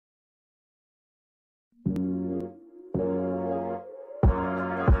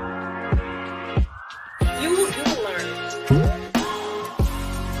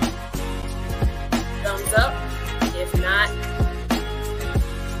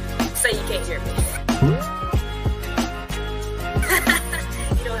hear me.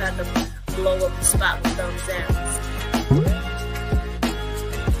 You don't have to blow up the spot with thumbs downs.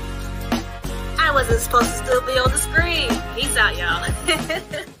 I wasn't supposed to still be on the screen. Peace out, y'all.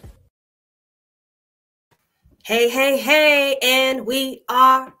 Hey, hey, hey, and we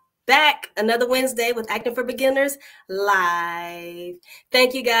are back. Another Wednesday with Acting for Beginners live.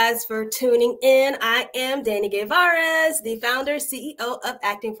 Thank you guys for tuning in. I am Danny Guevara, the founder, CEO of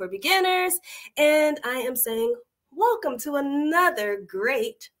Acting for Beginners, and I am saying welcome to another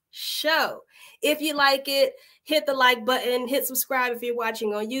great show. If you like it, hit the like button, hit subscribe if you're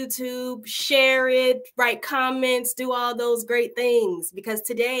watching on YouTube, share it, write comments, do all those great things, because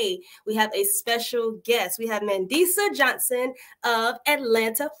today we have a special guest. We have Mandisa Johnson of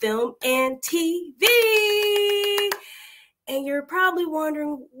Atlanta Film and TV. And you're probably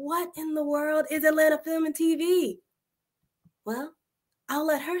wondering, what in the world is Atlanta Film and TV? Well, I'll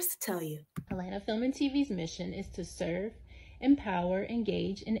let her tell you. Atlanta Film and TV's mission is to serve, empower,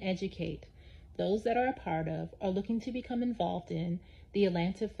 engage, and educate those that are a part of or looking to become involved in the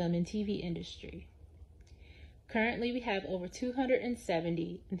Atlanta film and TV industry. Currently, we have over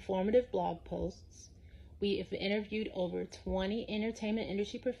 270 informative blog posts. We have interviewed over 20 entertainment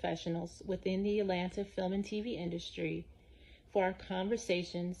industry professionals within the Atlanta film and TV industry for our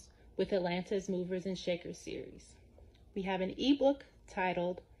Conversations with Atlanta's Movers and Shakers series. We have an ebook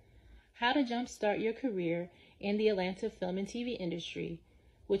titled How to Jumpstart Your Career in the Atlanta film and TV industry,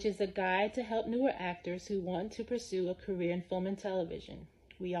 which is a guide to help newer actors who want to pursue a career in film and television.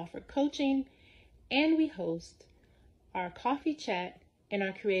 We offer coaching, and we host our coffee chat and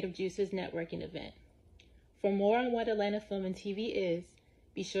our Creative Juices networking event. For more on what Atlanta Film and TV is,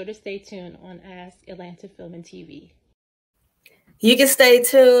 be sure to stay tuned on Ask Atlanta Film and TV. You can stay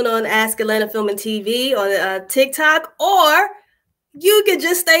tuned on Ask Atlanta Film and TV on TikTok, or you can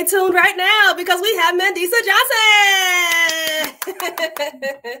just stay tuned right now because we have Mandisa Johnson.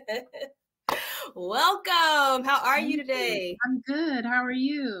 Welcome. How are you today? I'm good. How are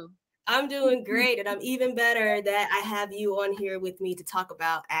you? I'm doing great, and I'm even better that I have you on here with me to talk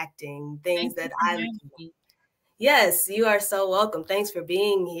about acting, things that I. Yes, you are so welcome. Thanks for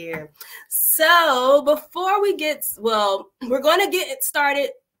being here. So before we get, we're going to get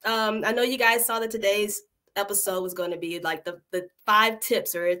started. I know you guys saw that today's episode was going to be like the 5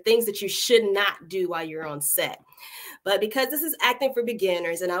 tips or things that you should not do while you're on set. But because this is Acting for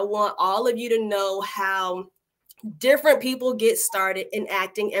Beginners, and I want all of you to know how different people get started in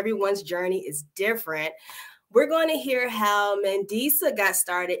acting, everyone's journey is different. We're going to hear how Mandisa got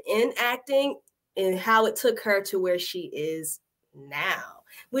started in acting and how it took her to where she is now.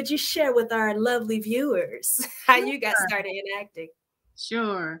 Would you share with our lovely viewers how you got started in acting?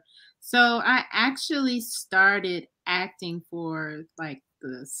 Sure. So I actually started acting for like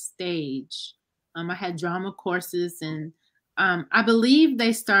the stage. I had drama courses, and I believe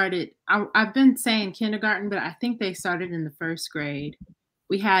they started, I've been saying kindergarten, but I think they started in the 1st grade.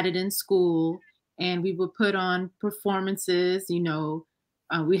 We had it in school, and we would put on performances. You know,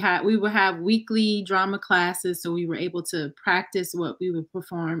 we would have weekly drama classes, so we were able to practice what we would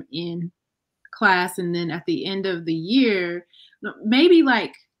perform in class. And then at the end of the year, maybe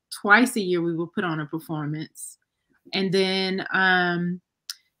like twice a year, we would put on a performance. And then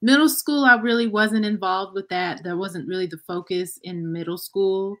middle school, I really wasn't involved with that. That wasn't really the focus in middle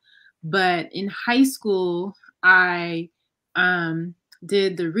school. But in high school, I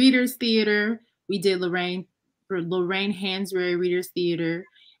did the Readers Theater. We did Lorraine Hansberry Readers Theater.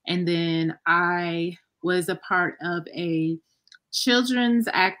 And then I was a part of a children's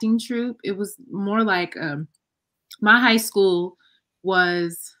acting troupe. It was more like my high school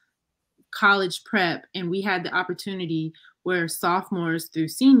was college prep, and we had the opportunity where sophomores through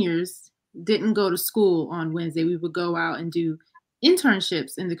seniors didn't go to school on Wednesday. We would go out and do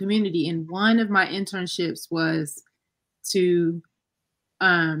internships in the community. And one of my internships was to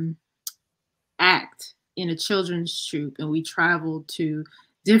act in a children's troupe. And we traveled to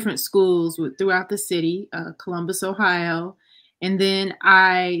different schools throughout the city, Columbus, Ohio. And then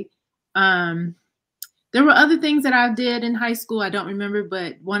there were other things that I did in high school. I don't remember,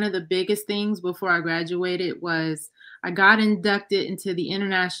 but one of the biggest things before I graduated was I got inducted into the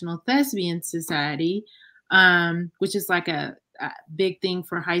International Thespian Society, which is like a big thing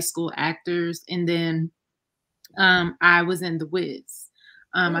for high school actors. And then I was in the Wiz.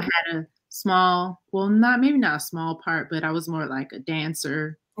 I had a small, well, maybe not a small part, but I was more like a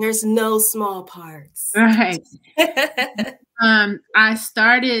dancer. There's no small parts. Right. I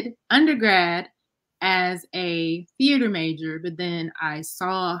started undergrad as a theater major, but then I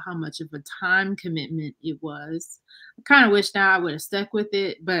saw how much of a time commitment it was. I kind of wish now I would have stuck with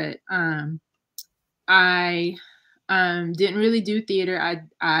it, but I didn't really do theater.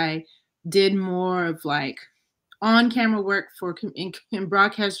 I did more of like on-camera work for in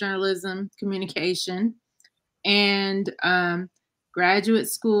broadcast journalism, communication, and graduate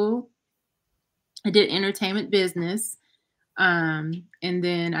school. I did entertainment business. And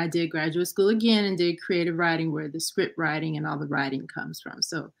then I did graduate school again and did creative writing, where the script writing and all the writing comes from.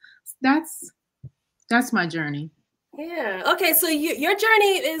 So that's my journey. Yeah. Okay. So your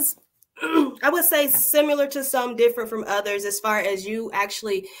journey is, I would say, similar to some, different from others, as far as you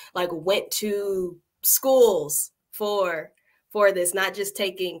actually like went to schools for this, not just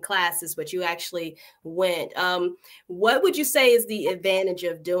taking classes, but you actually went. What would you say is the advantage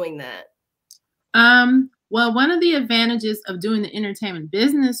of doing that? Well, one of the advantages of doing the entertainment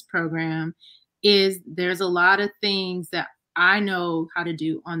business program is there's a lot of things that I know how to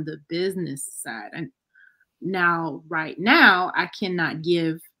do on the business side. And right now, I cannot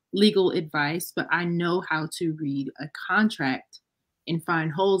give legal advice, but I know how to read a contract and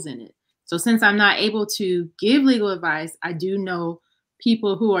find holes in it. So since I'm not able to give legal advice, I do know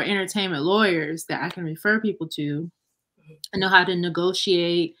people who are entertainment lawyers that I can refer people to. I know how to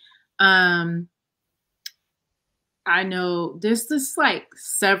negotiate. I know there's just like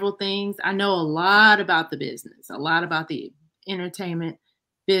several things. I know a lot about the business, a lot about the entertainment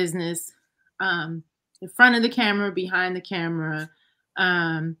business, in front of the camera, behind the camera.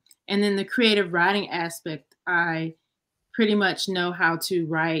 And then the creative writing aspect, I pretty much know how to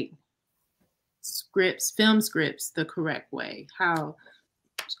write scripts, film scripts the correct way. How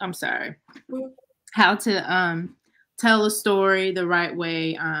to tell a story the right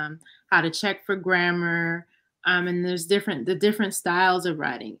way, how to check for grammar. And there's the different styles of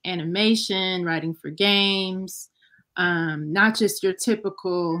writing: animation, writing for games, not just your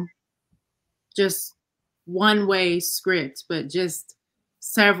typical, just one way script, but just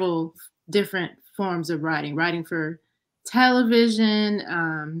several different forms of writing for television,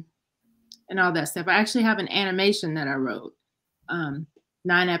 and all that stuff. I actually have an animation that I wrote, 9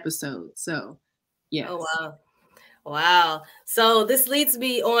 episodes. So, yes. Oh, wow. Wow. So this leads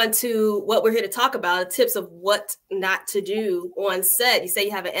me on to what we're here to talk about, tips of what not to do on set. You say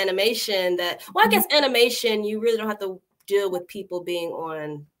you have an animation that, well, I guess animation, you really don't have to deal with people being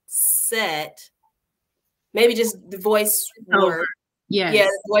on set. Maybe just the voice work. Yes. Yeah,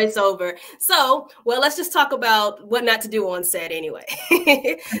 voiceover. So, well, let's just talk about what not to do on set anyway.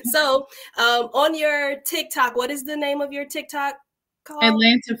 So, on your TikTok, what is the name of your TikTok called?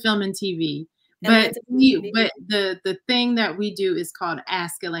 Atlanta Film and TV. But the thing that we do is called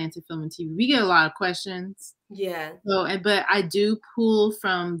Ask Atlanta Film and TV. We get a lot of questions. Yeah. So, but I do pull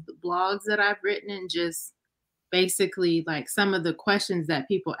from the blogs that I've written and just basically like some of the questions that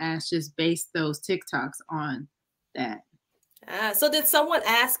people ask, just base those TikToks on that. So did someone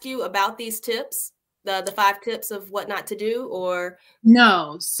ask you about these tips, the 5 tips of what not to do, or?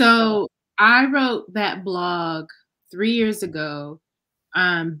 No. So I wrote that blog 3 years ago.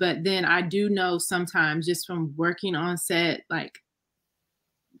 But then I do know sometimes just from working on set, like,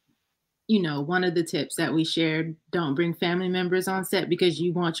 one of the tips that we shared, don't bring family members on set because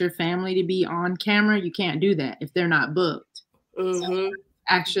you want your family to be on camera. You can't do that if they're not booked. Mm-hmm. So I've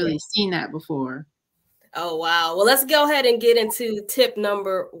actually seen that before. Oh, wow. Well, let's go ahead and get into tip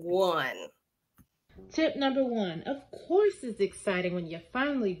number 1. Tip number 1. Of course it's exciting when you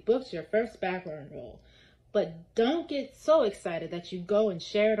finally booked your first background role. But don't get so excited that you go and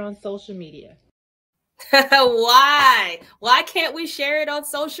share it on social media. Why? Why can't we share it on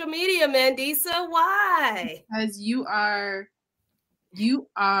social media, Mandisa? Why? Because you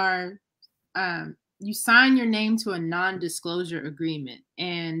sign your name to a non-disclosure agreement.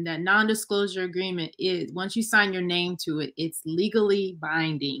 And that non-disclosure agreement is, once you sign your name to it, it's legally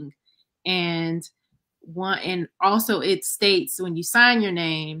binding. And also it states when you sign your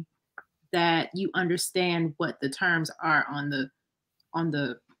name that you understand what the terms are on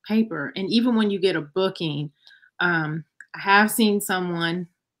the paper. And even when you get a booking, I have seen someone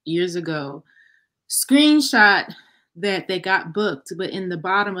years ago screenshot that they got booked, but in the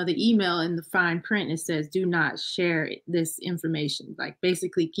bottom of the email, in the fine print, it says, do not share this information. Like,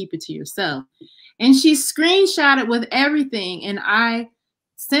 basically keep it to yourself. And she screenshot it with everything. And I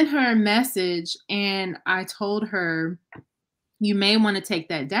sent her a message and I told her, you may want to take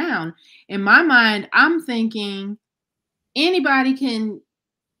that down. In my mind, I'm thinking anybody can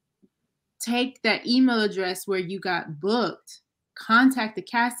take that email address where you got booked, contact the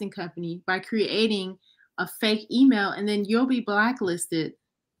casting company by creating a fake email, and then you'll be blacklisted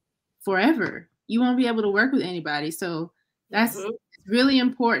forever. you won't be able to work with anybody. So that's really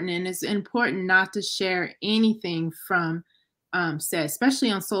important. And it's important not to share anything from set,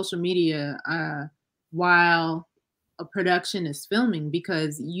 especially on social media, while a production is filming,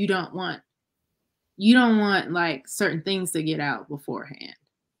 because you don't want like certain things to get out beforehand.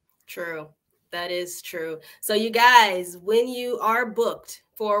 True. That is true. So you guys, when you are booked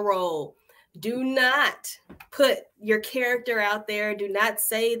for a role, do not put your character out there. Do not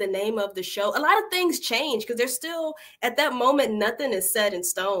say the name of the show. A lot of things change because there's still, at that moment, nothing is set in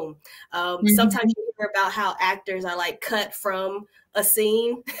stone. Sometimes you hear about how actors are like cut from a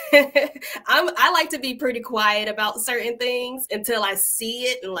scene. I like to be pretty quiet about certain things until I see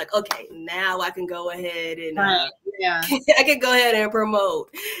it and like, okay, now I can go ahead and I can go ahead and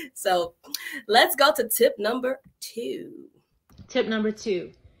promote. So let's go to tip number 2. Tip number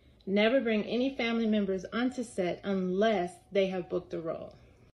 2. Never bring any family members onto set unless they have booked a role.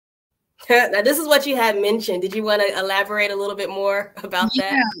 Now, this is what you had mentioned. Did you want to elaborate a little bit more about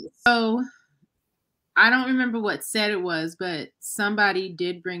that? So I don't remember what set it was, but somebody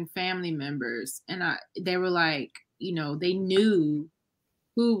did bring family members, and they were like, you know, they knew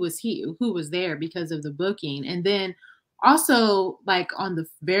who was there because of the booking. And then also, like, on the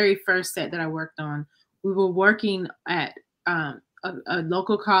very first set that I worked on, we were working at a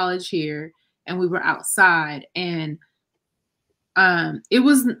local college here, and we were outside, and it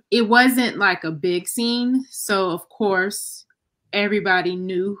wasn't like a big scene, so of course everybody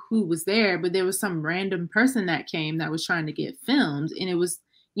knew who was there, but there was some random person that came that was trying to get filmed, and it was,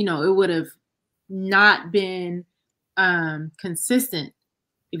 you know, it would have not been consistent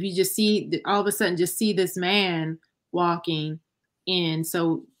if you just see all of a sudden just see this man walking in.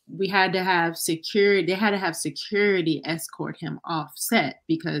 So we had to have security. They had to have security escort him off set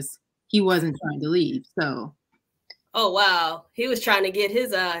because he wasn't trying to leave. So, oh wow, he was trying to get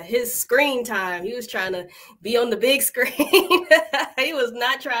his screen time. He was trying to be on the big screen. He was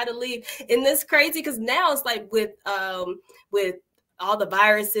not trying to leave. And this crazy because now it's like with all the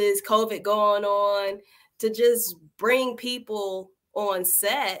viruses, COVID going on, to just bring people on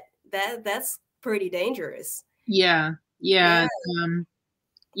set, that's pretty dangerous. Yeah.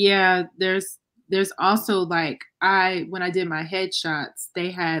 There's also like when I did my headshots,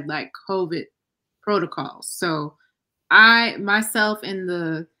 they had like COVID protocols. So myself and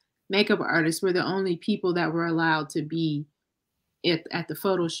the makeup artist were the only people that were allowed to be at the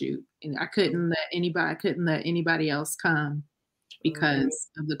photo shoot, and I couldn't let anybody else come because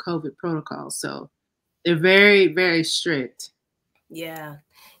of the COVID protocol. So they're very, very strict. Yeah.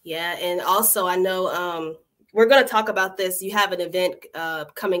 And also I know we're going to talk about this. You have an event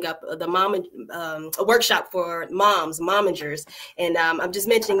coming up, a workshop for momagers. And I'm just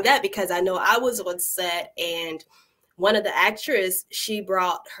mentioning that because I know I was on set, and one of the actresses, she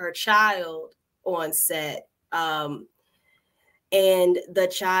brought her child on set, and the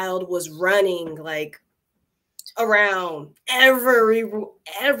child was running like around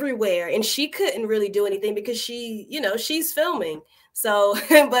everywhere, and she couldn't really do anything because she's filming. So,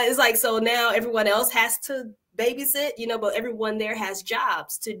 but it's like, so now everyone else has to babysit, but everyone there has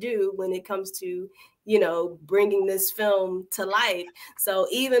jobs to do when it comes to, bringing this film to life. So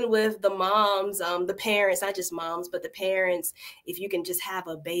even with the moms, the parents, not just moms, but the parents, if you can just have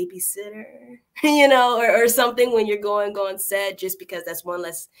a babysitter, or something when you're going on set, just because that's one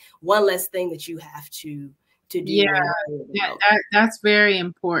less thing that you have to do. Yeah, that's very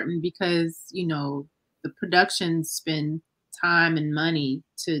important because, the productions spend time and money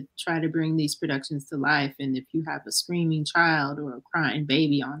to try to bring these productions to life. And if you have a screaming child or a crying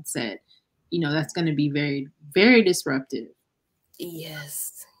baby on set, that's going to be very, very disruptive.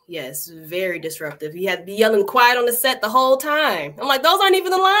 Yes, very disruptive. You have to be yelling quiet on the set the whole time. I'm like, those aren't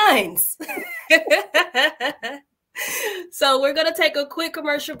even the lines. So we're going to take a quick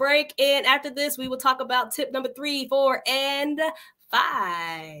commercial break. And after this, we will talk about tip number 3, 4, and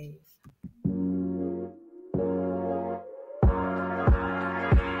 5.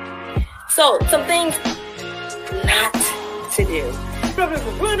 So, some things not to do.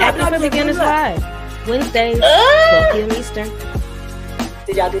 Happy for Beginners Live, Wednesdays, 12 p.m. Eastern.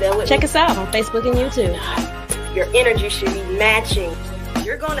 Did y'all do that with Check me? us out on Facebook and YouTube. Your energy should be matching.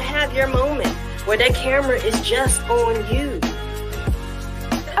 You're going to have your moment where that camera is just on you.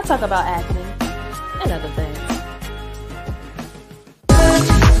 I talk about acting and other things.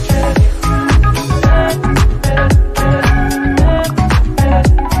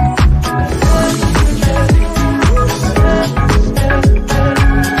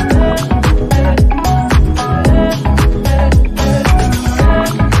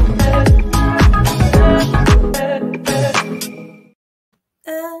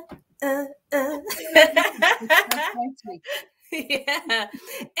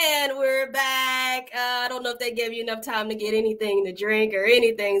 And we're back. I don't know if they gave you enough time to get anything to drink or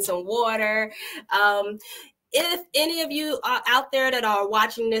anything, some water. If any of you are out there that are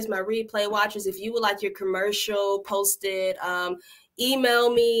watching this, my replay watchers, if you would like your commercial posted,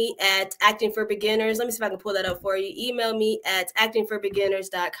 email me at Acting for Beginners. Let me see if I can pull that up for you. Email me at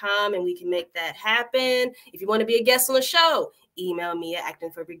actingforbeginners.com and we can make that happen. If you want to be a guest on the show, email me at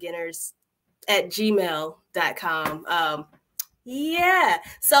actingforbeginners@gmail.com. Yeah.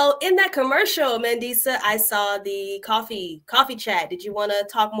 So in that commercial, Mandisa, I saw the coffee chat. Did you want to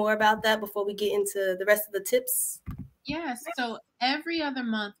talk more about that before we get into the rest of the tips? Yes. So every other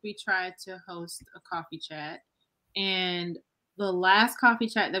month we try to host a coffee chat. And the last coffee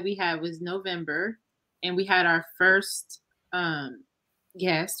chat that we had was November. And we had our first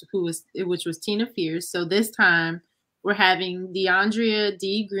guest which was Tina Fierce. So this time we're having DeAndrea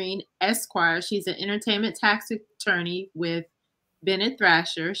D. Green, Esquire. She's an entertainment tax attorney with Bennett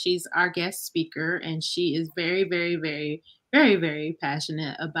Thrasher. She's our guest speaker, and she is very, very, very, very, very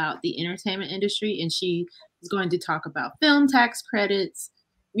passionate about the entertainment industry. And she is going to talk about film tax credits,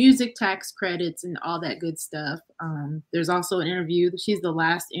 music tax credits, and all that good stuff. There's also an interview. She's the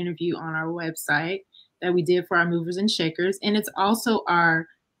last interview on our website that we did for our movers and shakers. And it's also our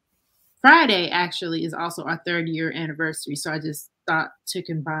Friday, actually, is also our 3rd year anniversary. So I just thought to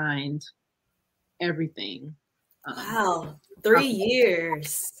combine everything. Wow. 3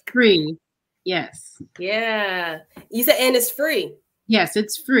 years. Free. Yes. Yeah. You said, and it's free. Yes,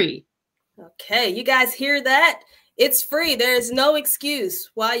 it's free. Okay. You guys hear that? It's free. There's no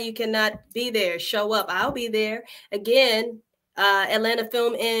excuse why you cannot be there. Show up. I'll be there. Again, Atlanta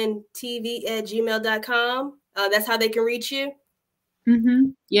Film and TV at gmail.com. That's how they can reach you.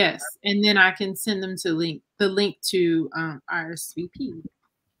 Mm-hmm. Yes. And then I can send them the link to RSVP.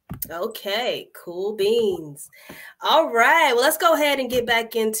 Okay, cool beans. All right, well, let's go ahead and get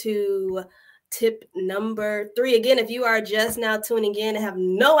back into tip number 3. Again, if you are just now tuning in and have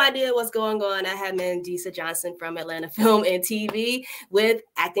no idea what's going on, I have Mandisa Johnson from Atlanta Film and TV with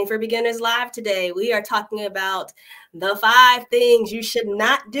Acting for Beginners Live today. We are talking about the 5 things you should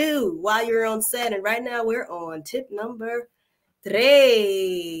not do while you're on set. And right now we're on tip number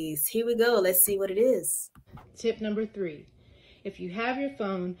 3. Here we go. Let's see what it is. Tip number 3. If you have your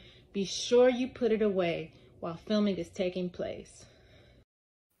phone, be sure you put it away while filming is taking place.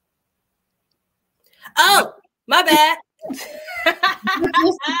 Oh, my bad.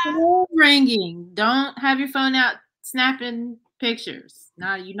 Ringing. Don't have your phone out snapping pictures.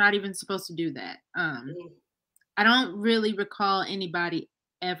 You're not even supposed to do that. I don't really recall anybody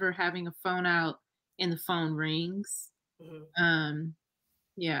ever having a phone out and the phone rings. Mm-hmm.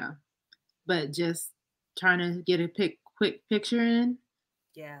 Yeah, but just trying to get a quick picture in.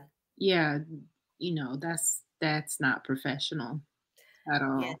 Yeah, that's not professional at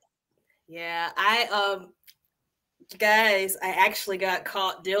all. Yeah. Guys, I actually got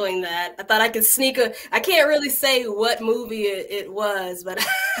caught doing that. I thought I could I can't really say what movie it was, but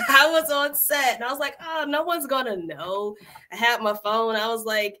I was on set and I was like, oh, no one's gonna know. I had my phone. I was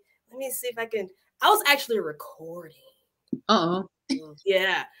like, let me see if I was actually recording. Uh-oh.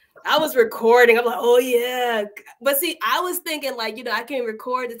 Yeah, I was recording. I'm like, oh yeah. But see, I was thinking like, I can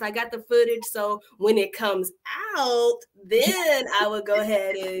record this. I got the footage. So when it comes out, then I would go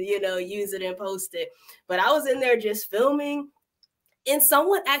ahead and, use it and post it. But I was in there just filming and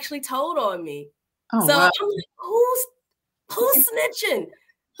someone actually told on me. Oh, so wow. I'm like, who's snitching?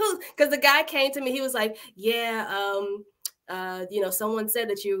 Because the guy came to me. He was like, yeah, someone said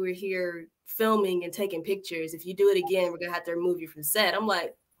that you were here filming and taking pictures. If you do it again, we're gonna have to remove you from set. I'm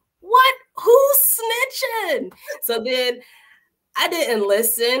like, what? Who's snitching? So then I didn't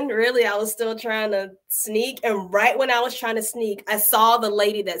listen. Really, I was still trying to sneak. And right when I was trying to sneak, I saw the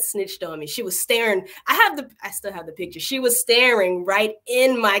lady that snitched on me. She was staring. I still have the picture. She was staring right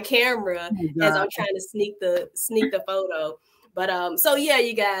in my camera as I'm trying to sneak the photo. But so yeah,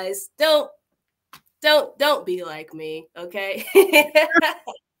 you guys, don't be like me, okay?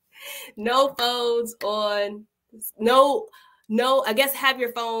 No phones on, no, I guess have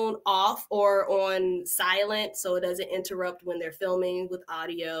your phone off or on silent so it doesn't interrupt when they're filming with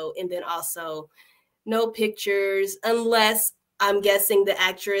audio. And then also no pictures unless I'm guessing the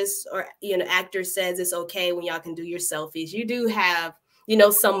actress or, actor says it's okay when y'all can do your selfies. You do have,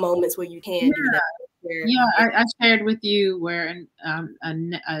 some moments where you can do that. Yeah, I shared with you where I'm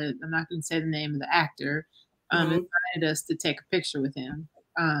not going to say the name of the actor, invited us to take a picture with him.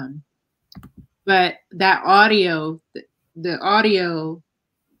 But that audio, the audio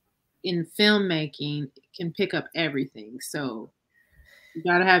in filmmaking can pick up everything. So you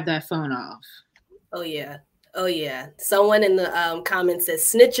got to have that phone off. Oh, yeah. Oh yeah, someone in the comments says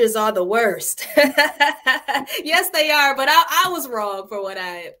snitchers are the worst. Yes, they are, but I was wrong for what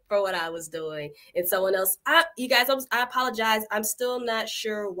I was doing. And someone else, you guys, I apologize. I'm still not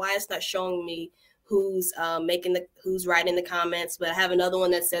sure why it's not showing me who's who's writing the comments, but I have another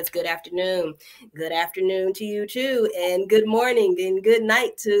one that says good afternoon to you too, and good morning and good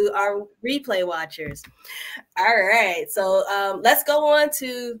night to our replay watchers. All right, so let's go on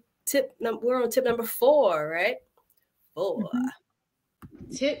to we're on tip number 4, right? 4.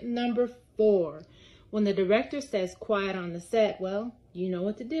 Tip number 4. When the director says quiet on the set, well, you know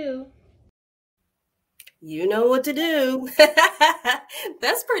what to do. You know what to do.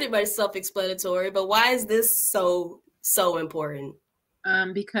 That's pretty much self-explanatory, but why is this so important?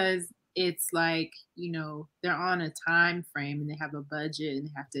 Because it's like, they're on a time frame and they have a budget and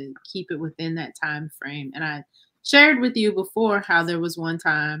they have to keep it within that time frame. And I shared with you before how there was one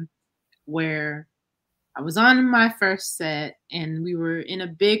time where I was on my first set and we were in a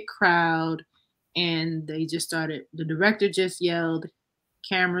big crowd and the director just yelled,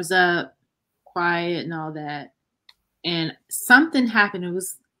 cameras up, quiet and all that. And something happened. It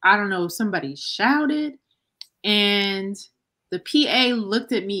was, I don't know, somebody shouted and the PA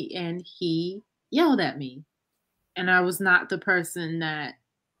looked at me and he yelled at me. And I was not the person that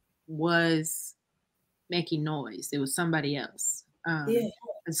was making noise. It was somebody else. I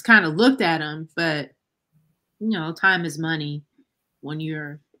just kind of looked at him, but time is money when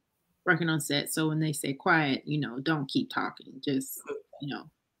you're working on set. So when they say quiet, don't keep talking. Just,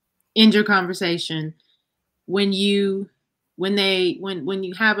 end your conversation. When you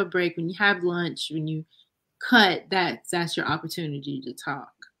have a break, when you have lunch, when you cut, that's your opportunity to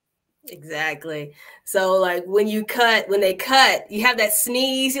talk. Exactly. So like when they cut, you have that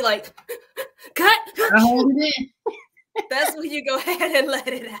sneeze, you're like, cut. Hold it in. That's when you go ahead and let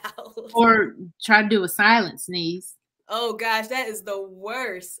it out. Or try to do a silent sneeze. Oh gosh, that is the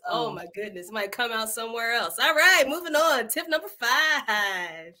worst. Oh my goodness. It might come out somewhere else. All right, moving on. Tip number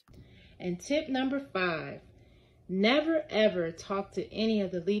 5. And tip number 5. Never ever talk to any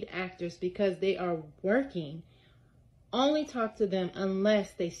of the lead actors because they are working. Only talk to them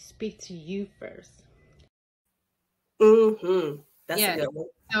unless they speak to you first. That's a good one.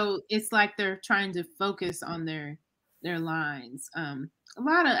 So it's like they're trying to focus on their lines. A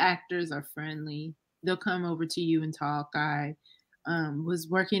lot of actors are friendly. They'll come over to you and talk. I was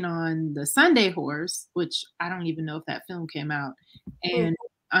working on The Sunday Horse, which I don't even know if that film came out. And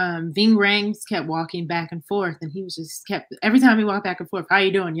Ving Rhames kept walking back and forth, and he was just every time he walked back and forth, how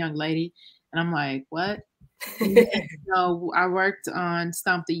you doing, young lady? And I'm like, what? I worked on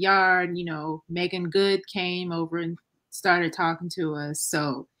Stomp the Yard. Megan Good came over and started talking to us.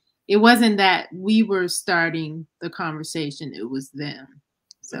 So it wasn't that we were starting the conversation, it was them.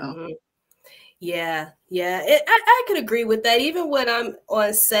 So yeah, I could agree with that. Even when I'm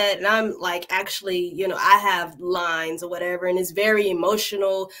on set and I'm like, actually, I have lines or whatever, and it's very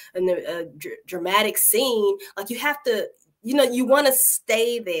emotional and a dramatic scene. Like you have to, you want to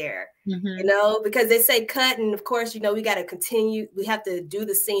stay there, because they say cut. And of course, we got to continue. We have to do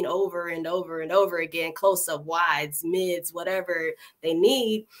the scene over and over and over again, close up, wides, mids, whatever they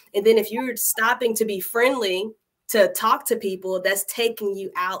need. And then if you're stopping to be friendly, to talk to people, that's taking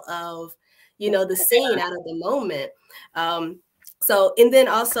you out of the scene, out of the moment. So, and then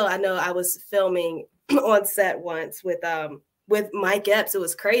also I know I was filming on set once with Mike Epps. It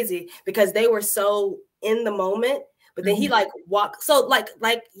was crazy because they were so in the moment, but then he like walked. So like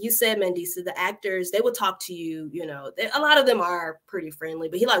you said, Mandisa, the actors, they would talk to you, a lot of them are pretty friendly,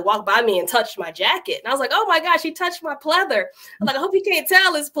 but he like walked by me and touched my jacket. And I was like, oh my gosh, he touched my pleather. I'm like, I hope you can't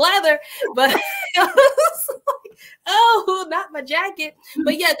tell it's pleather, but I was like, oh, not my jacket.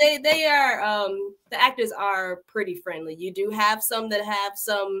 But yeah, they are, the actors are pretty friendly. You do have some that have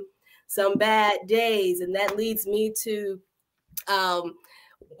some bad days. And that leads me to,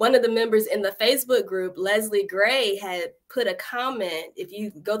 one of the members in the Facebook group, Leslie Gray, had put a comment. If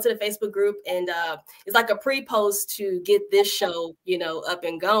you go to the Facebook group, and it's like a pre-post to get this show, up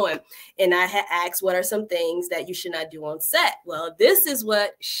and going. And I had asked, what are some things that you should not do on set? Well, this is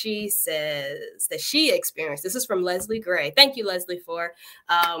what she says that she experienced. This is from Leslie Gray. Thank you, Leslie, for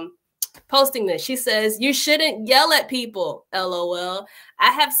posting this. She says, you shouldn't yell at people, LOL.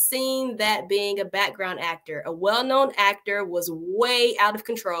 I have seen that being a background actor. A well-known actor was way out of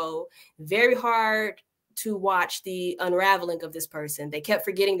control. Very hard to watch the unraveling of this person. They kept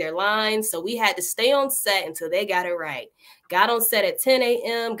forgetting their lines, so we had to stay on set until they got it right. Got on set at 10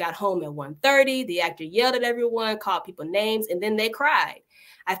 a.m., got home at 1:30. The actor yelled at everyone, called people names, and then they cried.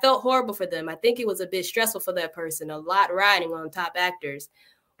 I felt horrible for them. I think it was a bit stressful for that person. A lot riding on top actors.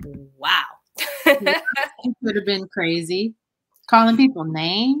 Wow. Yeah, it could have been crazy. Calling people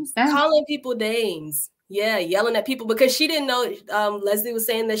names. Calling people names. Yeah, yelling at people because she didn't know. Leslie was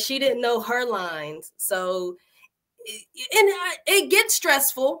saying that she didn't know her lines. So, it gets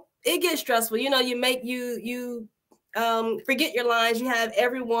stressful. It gets stressful. You know, you make you forget your lines. You have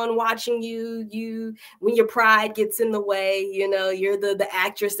everyone watching you. When your pride gets in the way, you know, you're the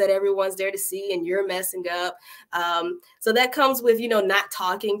actress that everyone's there to see, and you're messing up. So that comes with, you know, not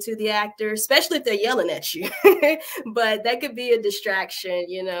talking to the actor, especially if they're yelling at you. But that could be a distraction,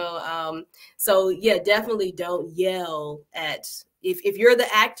 you know. So yeah, definitely don't yell at. If you're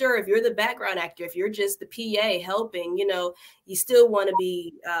the actor, if you're the background actor, if you're just the PA helping, you know, you still want to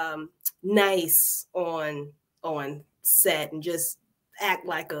be nice on set and just act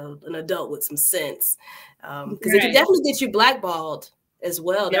like an adult with some sense, because it can definitely get you blackballed as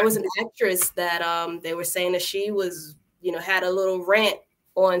well. Yeah. There was an actress that they were saying that she was, you know, had a little rant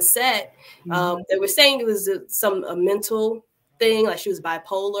on set. They were saying it was a mental thing, like she was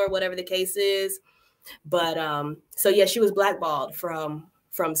bipolar, whatever the case is. But so yeah, she was blackballed from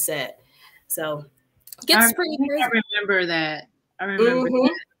set. So gets pretty crazy. I remember that. That.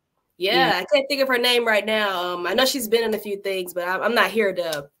 Yeah, I can't think of her name right now. I know she's been in a few things, but I'm not here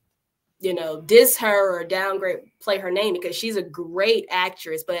to, you know, diss her or downgrade play her name, because she's a great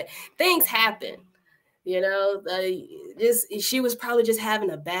actress. But things happen, you know. She was probably just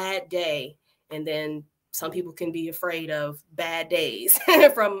having a bad day, and then some people can be afraid of bad days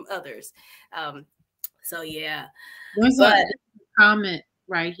from others. So yeah, there's a comment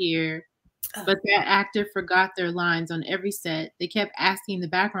right here. But that actor forgot their lines on every set. They kept asking the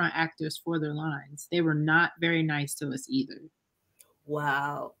background actors for their lines. They were not very nice to us either.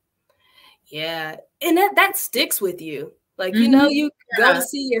 Wow. Yeah. And that sticks with you. Like, you know, you go to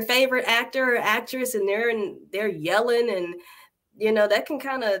see your favorite actor or actress and they're yelling, and, you know, that can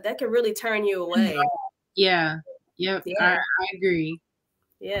really turn you away. Yeah. Yep. Yeah. I agree.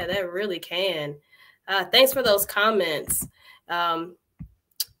 Yeah, that really can. Thanks for those comments.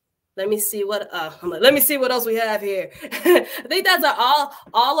 Let me see what else we have here. I think that's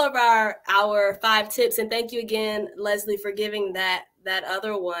all of our 5 tips. And thank you again, Leslie, for giving that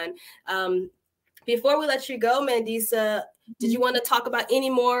other one. Before we let you go, Mandisa, did you want to talk about any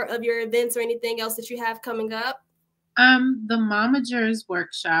more of your events or anything else that you have coming up? The Momagers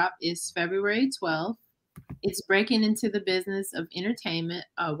workshop is February 12th. It's breaking into the business of entertainment,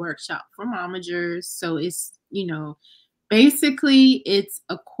 a workshop for momagers. So it's, you know, basically it's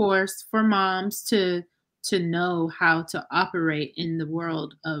a course for moms to know how to operate in the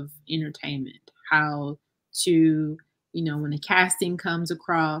world of entertainment, how to, you know, when a casting comes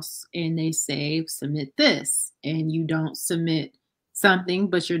across and they say submit this, and you don't submit something,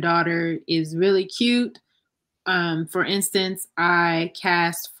 but your daughter is really cute. For instance, I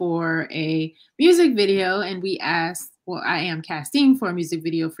cast for a music video, and I am casting for a music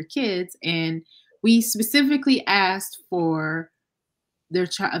video for kids, and we specifically asked for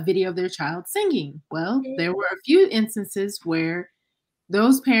a video of their child singing. Well, there were a few instances where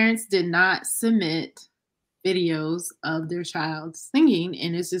those parents did not submit videos of their child singing,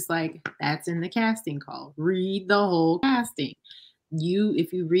 and it's just like, that's in the casting call. Read the whole casting.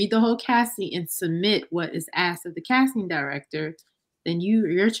 If you read the whole casting and submit what is asked of the casting director, then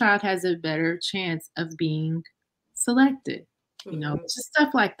your child has a better chance of being selected. You know, just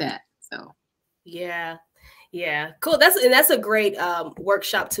stuff like that. So yeah, cool. That's a great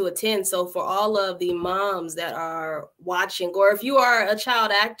workshop to attend. So for all of the moms that are watching, or if you are a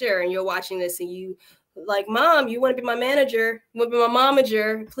child actor and you're watching this and you like, Mom, you want to be my manager, you want to be my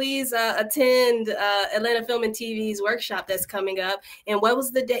momager, please attend Atlanta Film and TV's workshop that's coming up. And what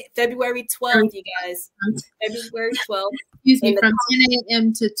was the date? February 12th, you guys. February 12th. Excuse me, from 10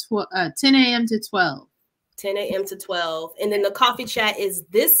 a.m. to 10 a.m. to 12. 10 a.m. to 12. And then the coffee chat is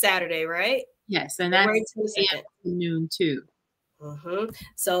this Saturday, right? Yes, and that's noon too.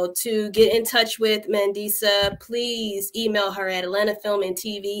 So to get in touch with Mandisa, please email her at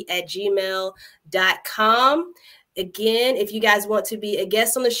atlantafilmandtv@gmail.com. Again, if you guys want to be a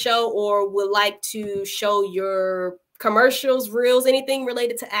guest on the show or would like to show your commercials, reels, anything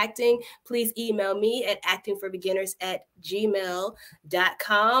related to acting, please email me at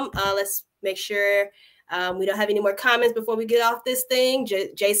actingforbeginners@gmail.com. Let's make sure we don't have any more comments before we get off this thing.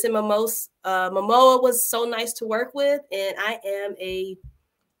 Jason Momoa was so nice to work with, and I am a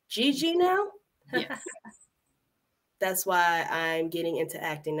GG now. Yes. That's why I'm getting into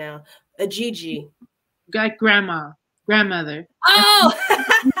acting now. A GG. Got grandmother. Oh,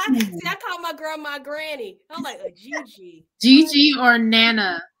 see, I call my grandma Granny. I'm like a GG. GG or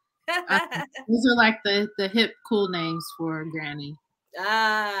Nana. Those are like the hip cool names for Granny.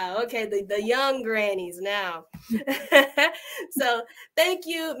 Okay, the young grannies now. So thank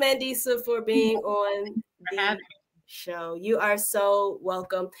you, Mandisa, for being on the show. You are so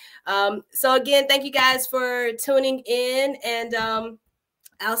welcome. So again, thank you guys for tuning in, and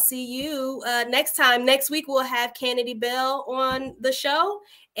I'll see you next time. Next week we'll have Kennedy Bell on the show,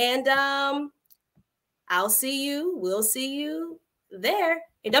 and we'll see you there.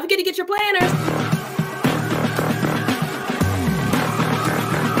 And don't forget to get your planners.